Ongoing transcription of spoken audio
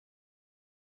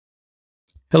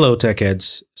Hello, tech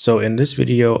heads. So in this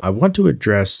video, I want to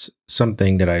address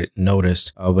something that I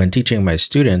noticed when teaching my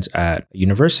students at a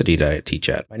university that I teach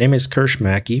at. My name is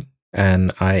Kirchhoff,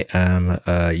 and I am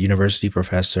a university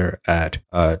professor at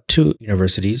two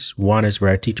universities. One is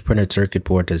where I teach printed circuit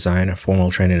board design,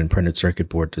 formal training in printed circuit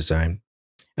board design.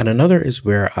 And another is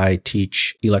where I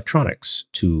teach electronics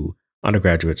to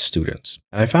undergraduate students.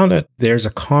 And I found that there's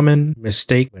a common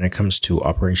mistake when it comes to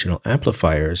operational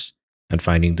amplifiers and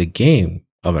finding the gain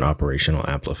of an operational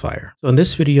amplifier. So in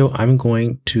this video, I'm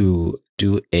going to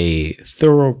do a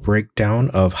thorough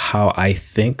breakdown of how I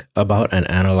think about and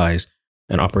analyze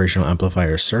an operational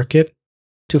amplifier circuit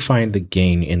to find the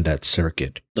gain in that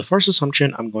circuit. The first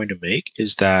assumption I'm going to make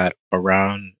is that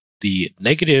around the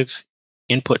negative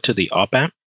input to the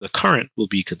op-amp, the current will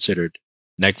be considered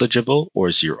negligible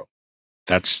or zero.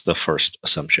 That's the first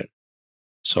assumption.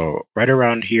 So right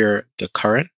around here, the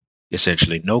current,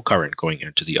 essentially no current going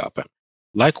into the op-amp.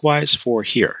 Likewise for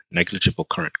here, negligible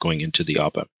current going into the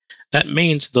op-amp. That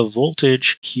means the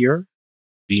voltage here,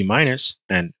 V minus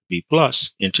and V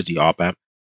plus into the op-amp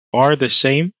are the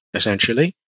same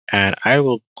essentially, and I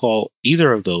will call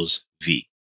either of those V.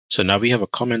 So now we have a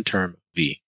common term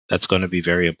V. That's going to be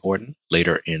very important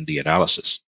later in the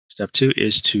analysis. Step 2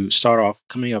 is to start off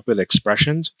coming up with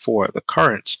expressions for the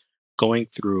currents going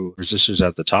through resistors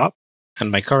at the top.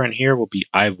 And my current here will be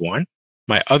I1.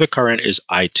 My other current is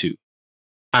I2.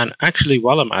 And actually,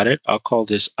 while I'm at it, I'll call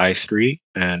this I3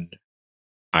 and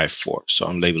I4. So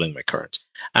I'm labeling my currents.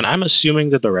 And I'm assuming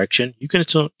the direction. You can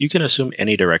assume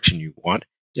any direction you want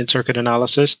in circuit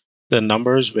analysis. The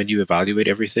numbers, when you evaluate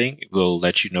everything, will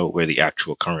let you know where the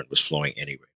actual current was flowing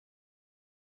anyway.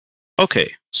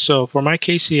 Okay, so for my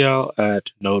KCL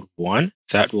at node 1,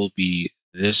 that will be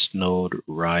this node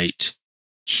right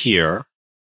here.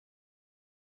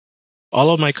 All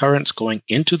of my currents going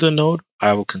into the node,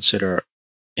 I will consider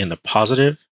in the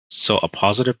positive, so a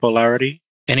positive polarity.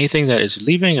 Anything that is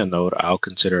leaving a node, I'll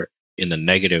consider in the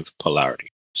negative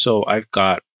polarity. So I've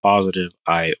got positive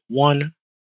I1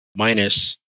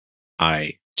 minus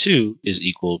I2 is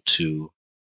equal to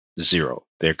 0.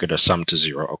 They're going to sum to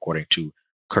 0 according to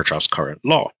Kirchhoff's current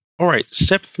law. All right,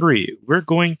 step 3, we're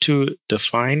going to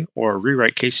define or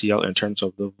rewrite KCL in terms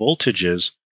of the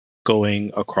voltages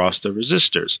going across the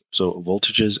resistors. So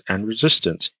voltages and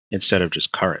resistance instead of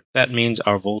just current. That means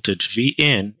our voltage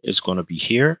Vin is going to be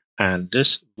here, and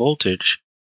this voltage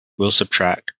will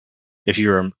subtract. If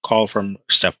you recall from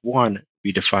step 1,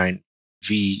 we define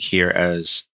V here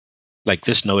as, like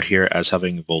this node here, as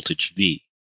having voltage V,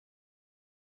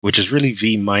 which is really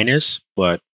V minus,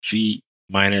 but V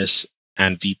minus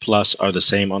and V plus are the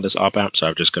same on this op-amp, so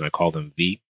I'm just going to call them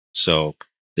V. So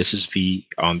this is V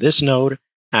on this node,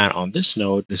 and on this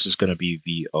node, this is going to be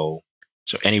VO.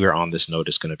 So anywhere on this node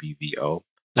is going to be VO.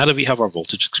 Now that we have our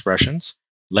voltage expressions,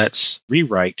 let's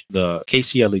rewrite the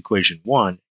KCL equation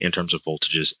 1 in terms of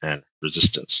voltages and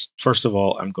resistance. First of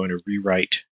all, I'm going to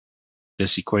rewrite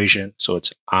this equation. So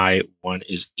it's I1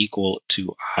 is equal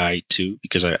to I2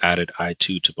 because I added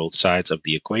I2 to both sides of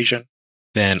the equation.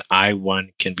 Then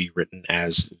I1 can be written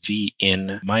as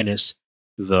Vin minus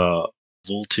the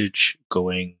voltage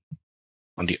going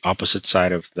on the opposite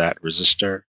side of that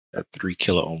resistor, that 3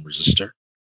 kilo ohm resistor,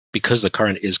 because the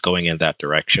current is going in that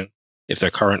direction. If the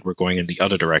current were going in the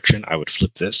other direction, I would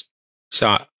flip this.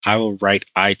 So I will write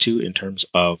I2 in terms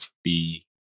of the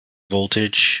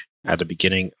voltage at the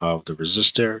beginning of the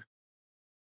resistor,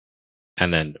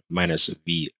 and then minus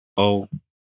VO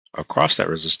across that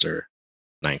resistor,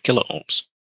 9 kilo ohms.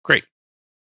 Great.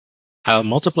 I'll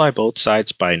multiply both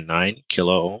sides by 9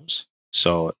 kilo ohms.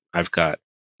 So I've got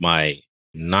my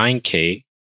 9K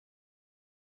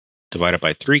divided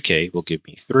by 3K will give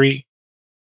me 3.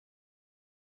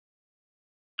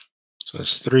 So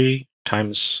that's 3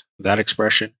 times that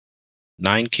expression.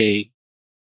 9K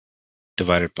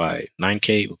divided by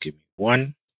 9K will give me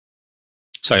 1.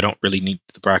 So I don't really need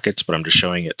the brackets, but I'm just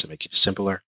showing it to make it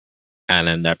simpler. And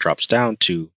then that drops down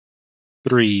to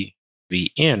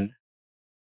 3Vin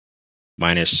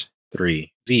minus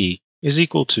 3V is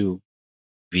equal to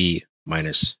V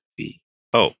minus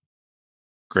VO.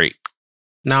 Great.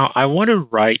 Now I want to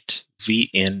write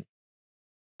Vin.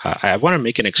 I want to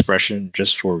make an expression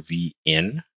just for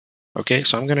Vin. Okay,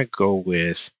 so I'm going to go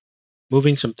with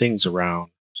moving some things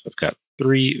around. So I've got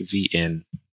 3Vin.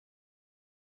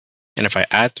 And if I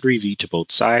add 3V to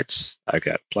both sides, I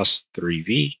got plus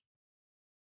 3V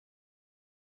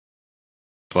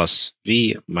plus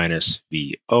V minus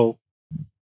VO.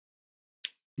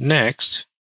 Next,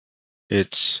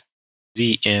 it's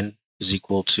Vn is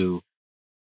equal to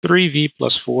 3V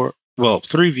plus 4. Well,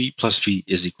 3V plus V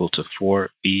is equal to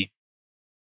 4V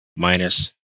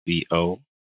minus VO.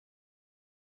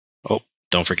 Oh,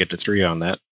 don't forget the 3 on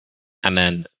that. And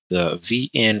then the V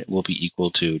in will be equal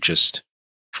to just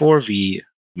 4V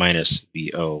minus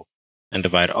VO, and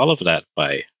divide all of that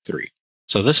by 3.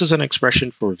 So this is an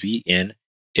expression for V in.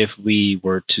 If we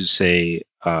were to say,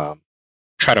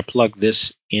 try to plug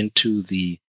this into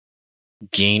the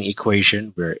gain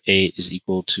equation where A is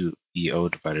equal to VO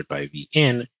divided by V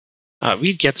in,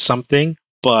 we'd get something,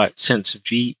 but since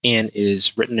V in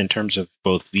is written in terms of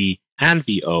both V and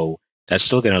VO, that's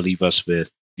still going to leave us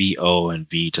with VO and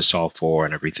V to solve for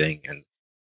and everything, and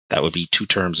that would be 2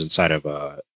 terms inside of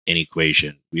an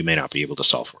equation. We may not be able to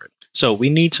solve for it. So we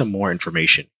need some more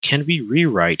information. Can we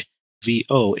rewrite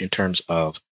VO in terms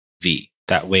of V?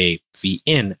 That way, V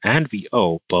in and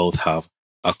VO both have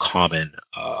a common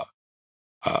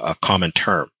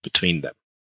term between them.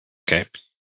 Okay,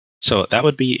 so that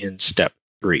would be in step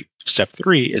 3. Step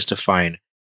 3 is to find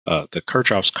the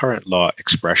Kirchhoff's current law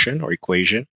expression or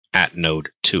equation at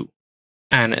node 2.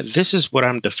 And this is what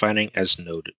I'm defining as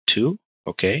node 2,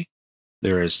 okay?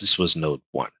 Whereas this was node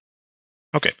 1.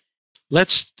 Okay,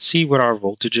 let's see what our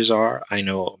voltages are. I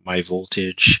know my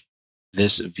voltage,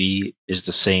 this V is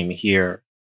the same here.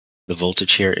 The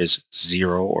voltage here is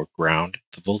 0 or ground.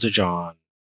 The voltage on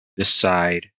this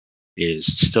side is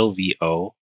still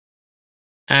VO.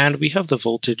 And we have the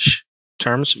voltage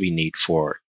terms we need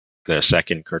for the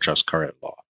second Kirchhoff's current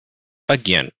law.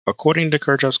 Again, according to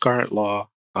Kirchhoff's current law,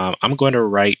 I'm going to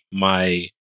write my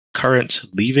currents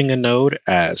leaving a node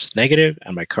as negative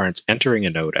and my currents entering a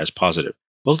node as positive.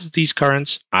 Both of these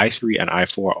currents, I3 and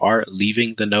I4, are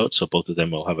leaving the node, so both of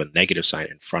them will have a negative sign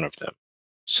in front of them.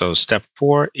 So step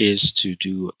 4 is to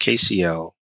do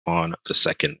KCL on the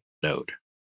second node.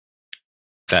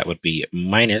 That would be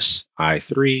minus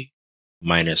I3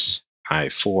 minus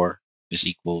I4 is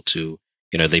equal to,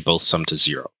 they both sum to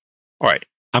 0. All right,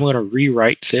 I'm going to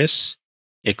rewrite this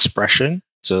expression.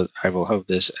 So I will have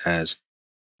this as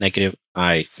negative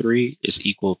I3 is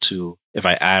equal to, if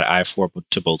I add I4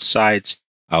 to both sides,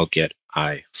 I'll get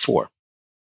I4.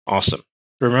 Awesome.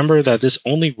 Remember that this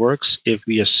only works if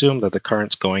we assume that the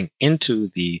currents going into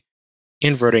the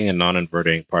inverting and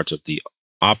non-inverting parts of the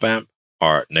op-amp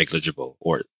are negligible,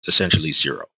 or essentially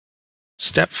 0.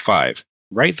 Step 5,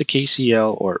 write the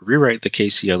KCL or rewrite the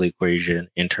KCL equation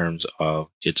in terms of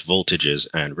its voltages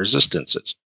and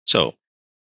resistances. So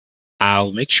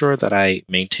I'll make sure that I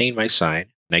maintain my sign,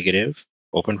 negative,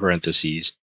 open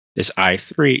parentheses. This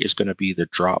I3 is going to be the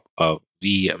drop of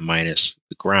V minus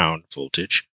the ground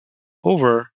voltage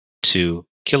over 2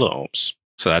 kiloohms.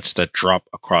 So that's the drop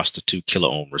across the 2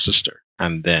 kiloohm resistor.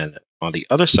 And then on the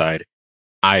other side,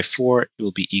 I4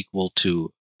 will be equal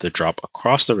to the drop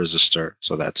across the resistor.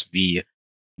 So that's V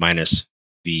minus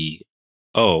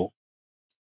VO,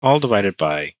 all divided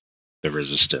by the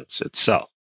resistance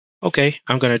itself. Okay,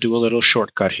 I'm going to do a little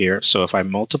shortcut here. So if I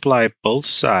multiply both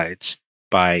sides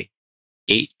by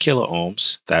 8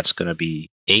 kiloohms, that's going to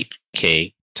be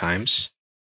 8K times,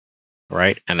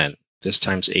 right? And then this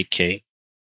times 8K.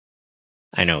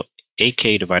 I know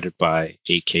 8K divided by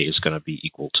 8K is going to be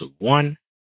equal to 1.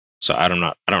 So I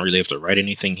don't really have to write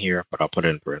anything here, but I'll put it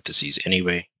in parentheses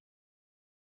anyway.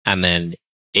 And then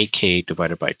 8K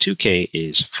divided by 2K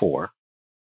is 4.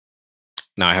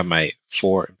 Now I have my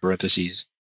 4 in parentheses.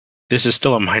 This is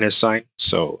still a minus sign,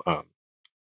 so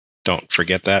don't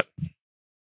forget that.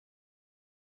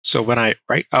 So when I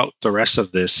write out the rest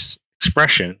of this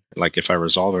expression, like if I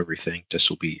resolve everything, this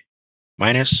will be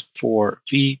minus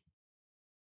 4V.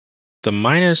 The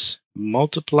minus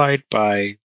multiplied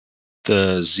by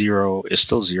the 0 is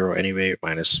still 0 anyway.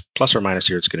 Minus plus or minus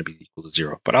here, it's going to be equal to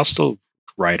 0, but I'll still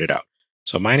write it out.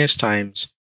 So minus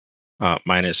times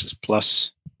minus is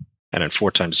plus, and then 4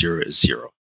 times 0 is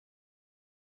 0.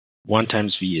 1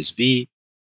 times V is V.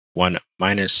 1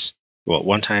 times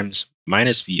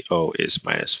minus VO is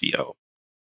minus VO.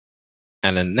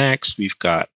 And then next, we've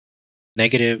got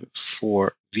negative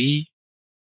 4V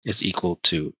is equal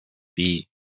to V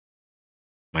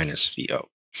minus VO.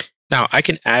 Now, I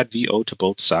can add VO to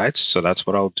both sides, so that's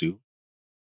what I'll do.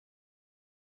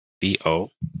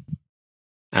 VO.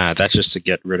 That's just to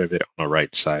get rid of it on the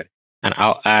right side. And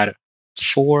I'll add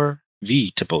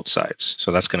 4V to both sides.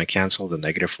 So that's going to cancel the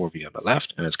negative 4V on the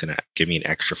left, and it's going to give me an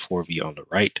extra 4V on the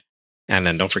right. And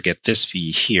then don't forget this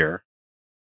V here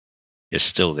is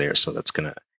still there, so that's going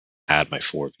to add my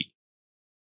 4V.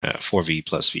 4V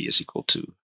plus V is equal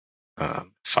to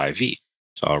 5V.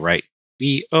 So I'll write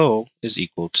VO is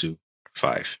equal to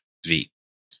 5V.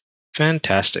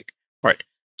 Fantastic. All right,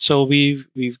 so we've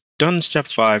done step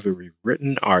 5, where we've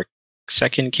written our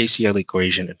second KCL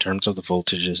equation in terms of the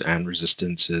voltages and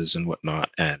resistances and whatnot,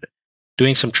 and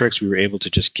doing some tricks, we were able to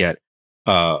just get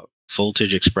a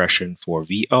voltage expression for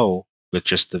VO with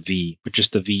just the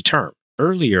V term.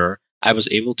 Earlier, I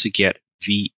was able to get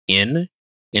V in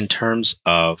terms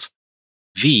of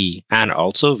V and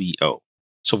also VO.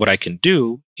 So what I can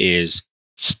do is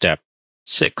step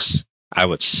 6. I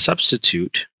would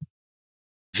substitute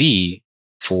V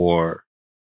for,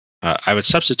 I would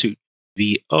substitute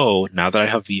VO. Now that I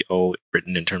have VO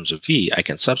written in terms of V, I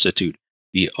can substitute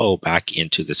VO back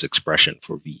into this expression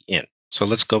for V in. So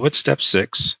let's go with step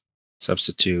 6,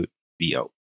 substitute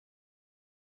VO.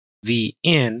 V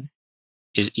in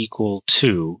is equal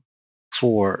to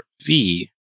 4V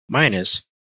minus,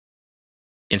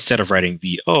 instead of writing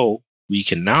VO, we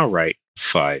can now write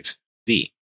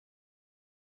 5V.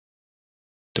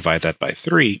 Divide that by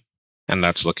 3, and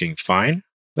that's looking fine.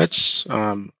 Let's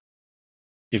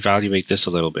evaluate this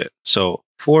a little bit. So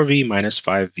 4V minus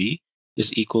 5V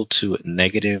is equal to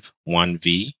negative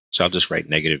 1V. So I'll just write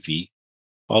negative V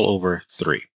all over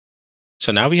 3.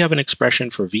 So now we have an expression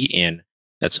for V in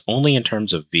that's only in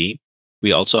terms of V.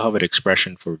 We also have an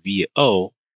expression for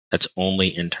VO that's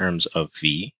only in terms of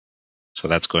V. So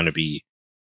that's going to be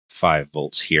 5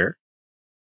 volts here.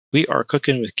 We are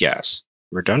cooking with gas.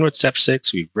 We're done with step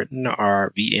 6. We've written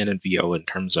our V in and VO in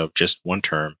terms of just one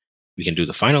term. We can do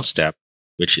the final step,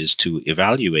 which is to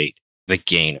evaluate the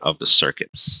gain of the circuit.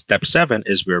 Step 7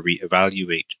 is where we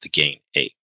evaluate the gain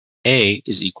A. A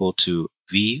is equal to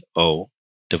VO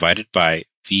divided by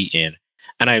V in.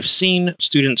 And I've seen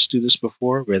students do this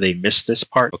before where they miss this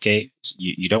part, okay?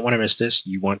 You don't want to miss this.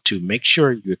 You want to make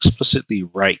sure you explicitly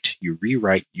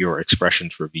rewrite your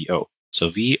expressions for VO. So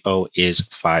VO is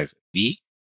 5V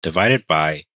divided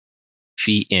by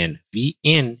V in. V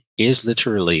in is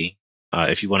literally,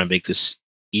 if you want to make this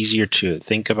easier to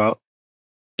think about,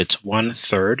 it's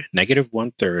negative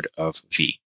 1/3 of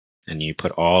V. And you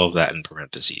put all of that in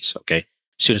parentheses, okay?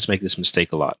 Students make this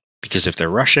mistake a lot because if they're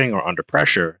rushing or under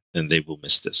pressure, then they will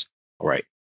miss this, all right?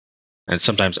 And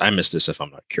sometimes I miss this if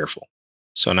I'm not careful.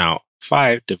 So now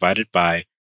 5 divided by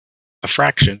a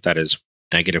fraction that is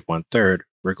negative 1/3,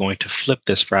 we're going to flip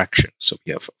this fraction. So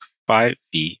we have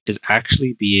 5V is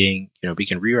actually being, we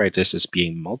can rewrite this as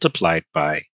being multiplied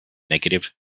by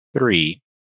negative 3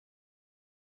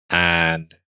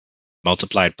 and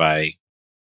multiplied by,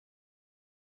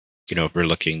 if we're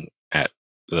looking at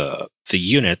the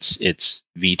units, it's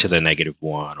V to the negative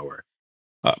 1 or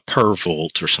per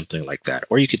volt or something like that.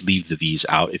 Or you could leave the V's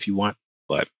out if you want,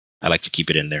 but I like to keep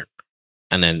it in there.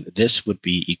 And then this would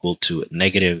be equal to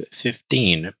negative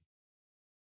 15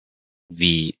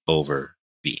 V over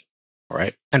V, all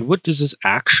right? And what does this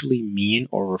actually mean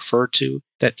or refer to?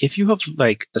 That if you have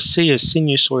say a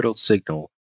sinusoidal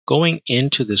signal going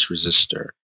into this resistor,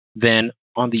 then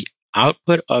on the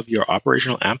output of your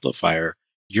operational amplifier,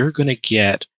 you're going to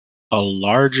get a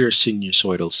larger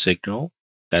sinusoidal signal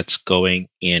that's going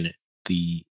in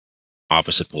the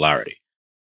opposite polarity.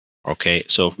 Okay,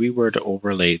 so if we were to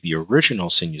overlay the original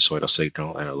sinusoidal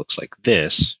signal and it looks like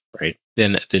this, right,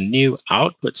 then the new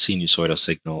output sinusoidal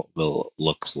signal will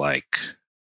look like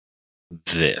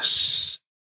this.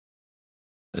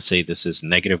 Let's say this is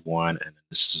 -1 and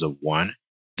this is a 1.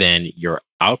 Then your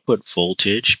output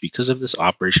voltage, because of this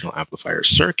operational amplifier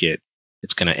circuit,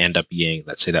 it's going to end up being,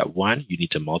 let's say that 1, you need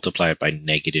to multiply it by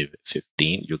negative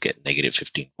 15. You'll get negative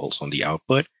 15 volts on the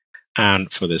output.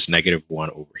 And for this -1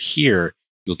 over here,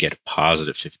 you'll get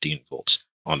positive 15 volts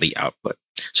on the output.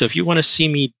 So if you want to see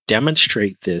me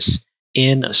demonstrate this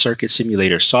in a circuit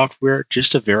simulator software,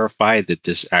 just to verify that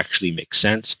this actually makes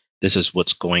sense, this is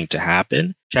what's going to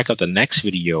happen, check out the next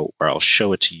video where I'll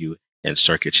show it to you in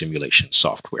circuit simulation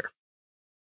software.